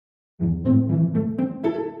Hi,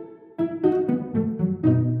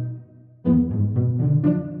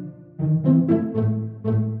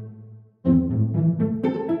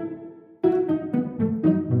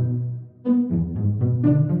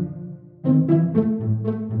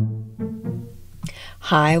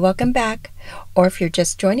 welcome back. Or if you're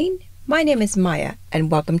just joining, my name is Maya, and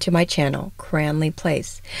welcome to my channel,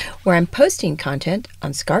 Cranleyplace, where I'm posting content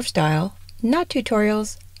on scarf style, knot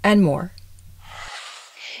tutorials, and more.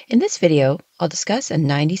 In this video, I'll discuss a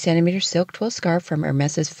 90cm silk twill scarf from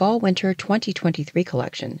Hermès' Fall-Winter 2023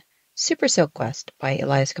 collection, Super Silk Quest by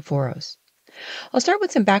Elias Kafouros. I'll start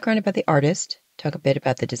with some background about the artist, talk a bit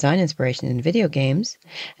about the design inspiration in video games,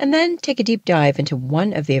 and then take a deep dive into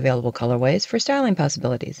one of the available colorways for styling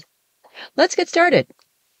possibilities. Let's get started!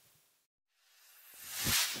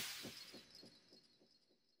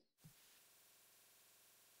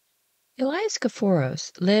 Elias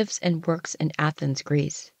Kafouros lives and works in Athens,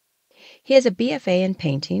 Greece. He has a BFA in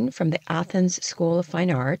painting from the Athens School of Fine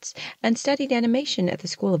Arts and studied animation at the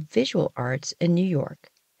School of Visual Arts in New York.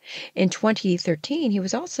 In 2013, he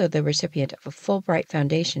was also the recipient of a Fulbright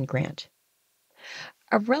Foundation grant.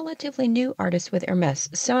 A relatively new artist with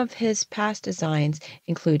Hermès, some of his past designs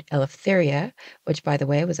include Eleftheria, which, by the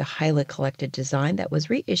way, was a highly collected design that was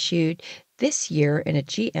reissued this year in a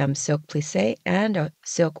GM silk plissé and a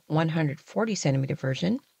silk 140cm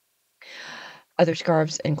version. Other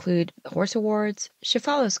scarves include Horse Awards,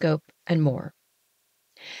 Cephaloscope, and more.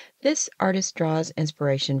 This artist draws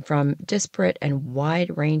inspiration from disparate and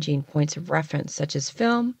wide-ranging points of reference such as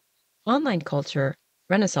film, online culture,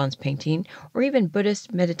 Renaissance painting, or even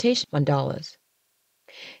Buddhist meditation mandalas.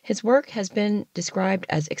 His work has been described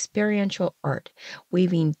as experiential art,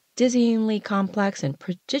 weaving dizzyingly complex and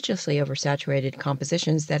prodigiously oversaturated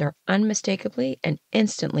compositions that are unmistakably and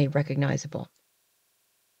instantly recognizable.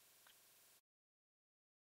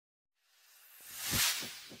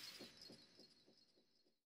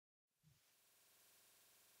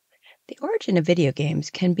 The origin of video games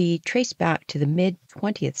can be traced back to the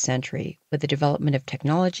mid-20th century with the development of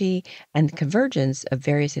technology and the convergence of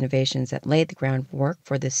various innovations that laid the groundwork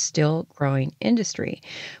for this still growing industry,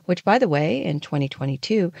 which, by the way, in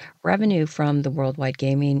 2022, revenue from the worldwide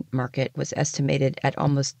gaming market was estimated at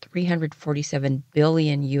almost $347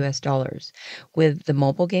 billion US, with the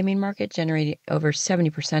mobile gaming market generating over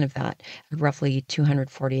 70% of that, at roughly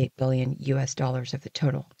 $248 billion US of the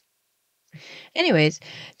total. Anyways,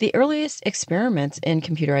 the earliest experiments in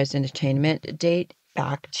computerized entertainment date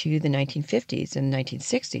back to the 1950s and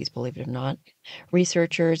 1960s, believe it or not.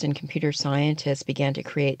 Researchers and computer scientists began to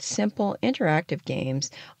create simple interactive games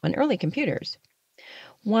on early computers.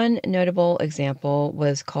 One notable example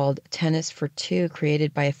was called Tennis for Two,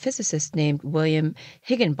 created by a physicist named William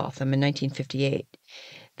Higginbotham in 1958.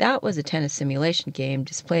 That was a tennis simulation game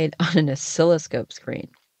displayed on an oscilloscope screen.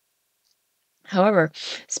 However,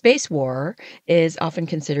 Space War is often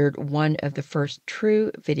considered one of the first true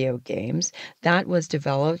video games that was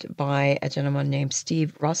developed by a gentleman named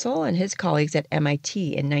Steve Russell and his colleagues at MIT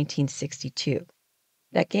in 1962.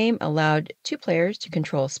 That game allowed two players to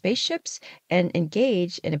control spaceships and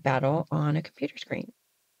engage in a battle on a computer screen.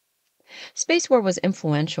 Space War was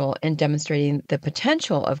influential in demonstrating the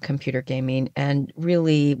potential of computer gaming and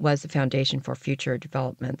really was the foundation for future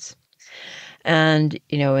developments. And,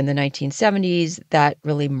 in the 1970s, that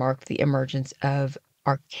really marked the emergence of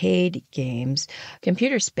arcade games.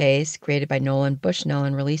 Computer Space, created by Nolan Bushnell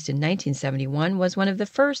and released in 1971, was one of the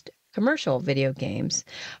first commercial video games.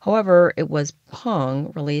 However, it was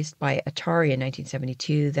Pong, released by Atari in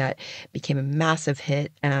 1972, that became a massive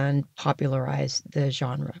hit and popularized the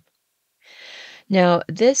genre. Now,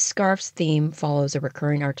 this scarf's theme follows a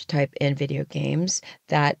recurring archetype in video games,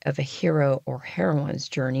 that of a hero or heroine's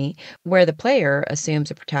journey, where the player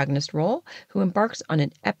assumes a protagonist role who embarks on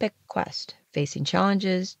an epic quest, facing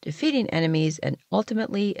challenges, defeating enemies, and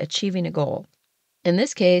ultimately achieving a goal. In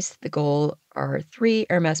this case, the goal are 3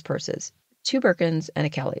 Hermès purses, 2 Birkins, and a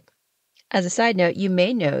Kelly. As a side note, you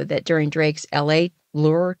may know that during Drake's LA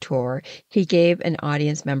Lure Tour, he gave an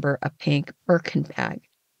audience member a pink Birkin bag.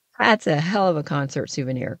 That's a hell of a concert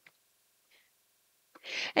souvenir.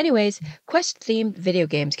 Anyways, quest-themed video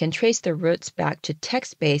games can trace their roots back to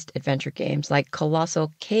text-based adventure games like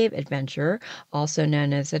Colossal Cave Adventure, also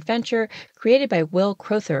known as Adventure, created by Will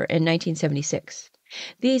Crowther in 1976.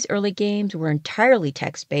 These early games were entirely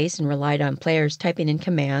text-based and relied on players typing in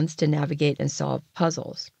commands to navigate and solve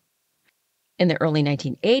puzzles. In the early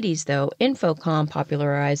 1980s, though, Infocom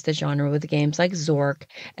popularized the genre with games like Zork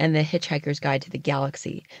and The Hitchhiker's Guide to the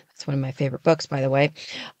Galaxy. That's one of my favorite books, by the way.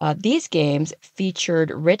 These games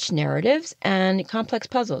featured rich narratives and complex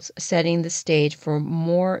puzzles, setting the stage for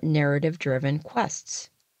more narrative-driven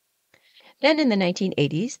quests. Then in the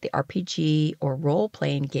 1980s, the RPG or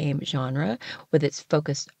role-playing game genre, with its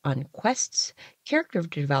focus on quests, character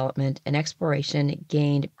development, and exploration,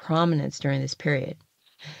 gained prominence during this period.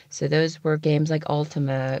 So those were games like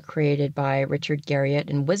Ultima, created by Richard Garriott,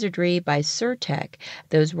 and Wizardry by Surtech.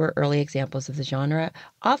 Those were early examples of the genre,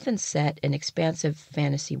 often set in expansive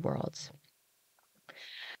fantasy worlds.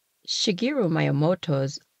 Shigeru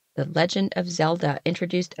Miyamoto's The Legend of Zelda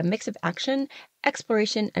introduced a mix of action,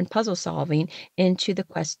 exploration, and puzzle solving into the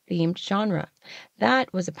quest-themed genre.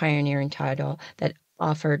 That was a pioneering title that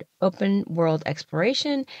offered open-world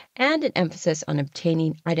exploration and an emphasis on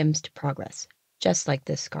obtaining items to progress, just like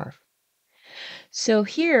this scarf. So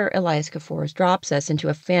here, Elias Kafouros drops us into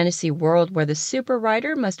a fantasy world where the super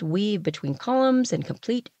rider must weave between columns and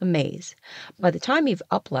complete a maze. By the time you've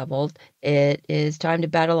up-leveled, it is time to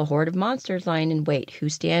battle a horde of monsters lying in wait who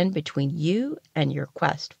stand between you and your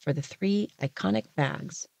quest for the 3 iconic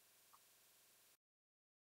bags.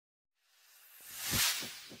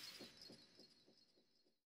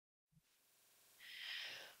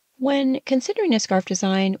 When considering a scarf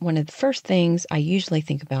design, one of the first things I usually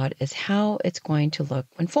think about is how it's going to look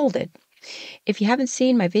when folded. If you haven't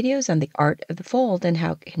seen my videos on the art of the fold and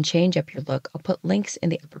how it can change up your look, I'll put links in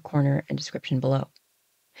the upper corner and description below.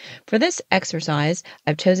 For this exercise,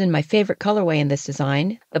 I've chosen my favorite colorway in this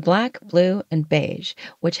design, the black, blue, and beige,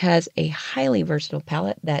 which has a highly versatile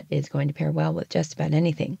palette that is going to pair well with just about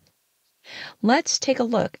anything. Let's take a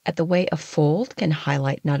look at the way a fold can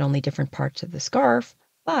highlight not only different parts of the scarf,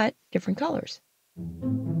 but different colors.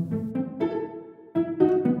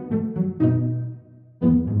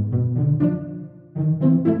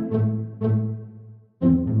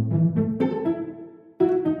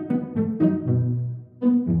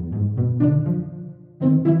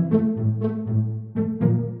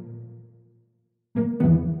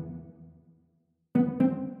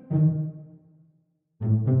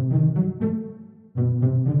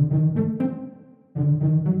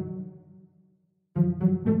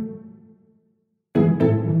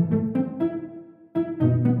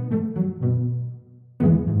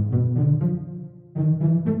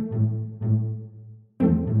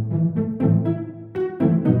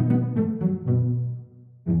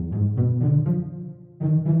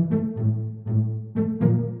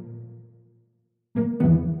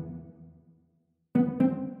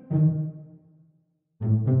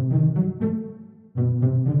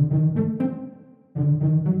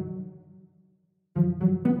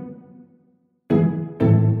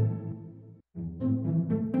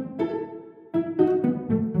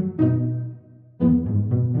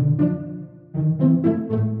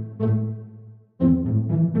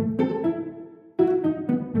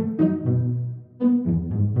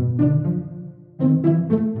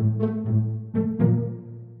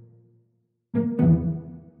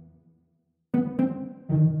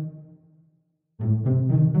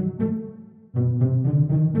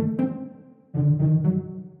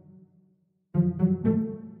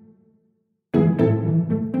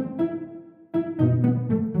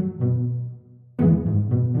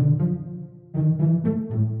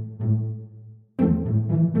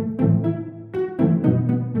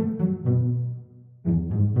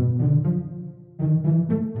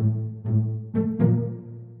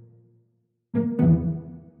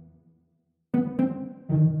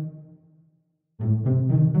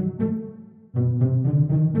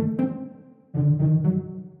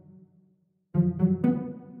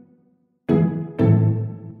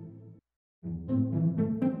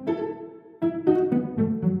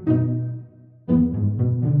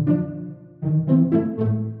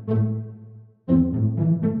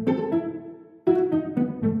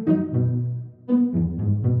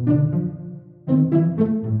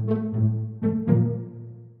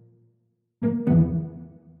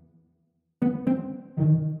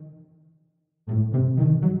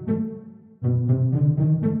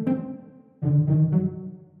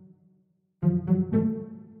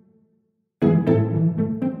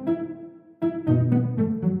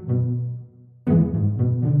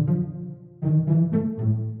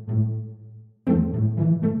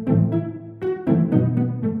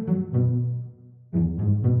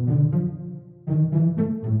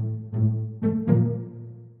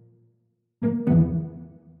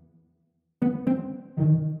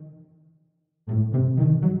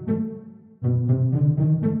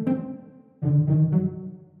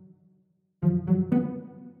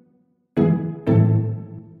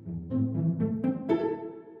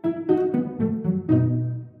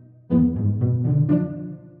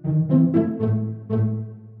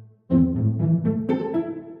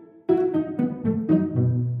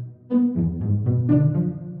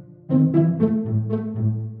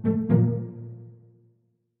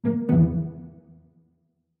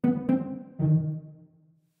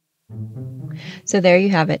 So there you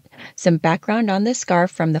have it, some background on this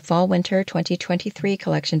scarf from the Fall-Winter 2023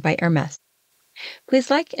 collection by Hermès. Please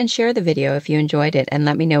like and share the video if you enjoyed it and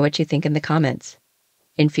let me know what you think in the comments.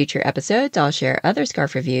 In future episodes, I'll share other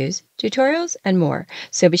scarf reviews, tutorials, and more,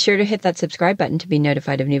 so be sure to hit that subscribe button to be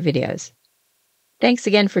notified of new videos. Thanks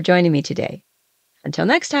again for joining me today. Until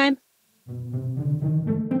next time!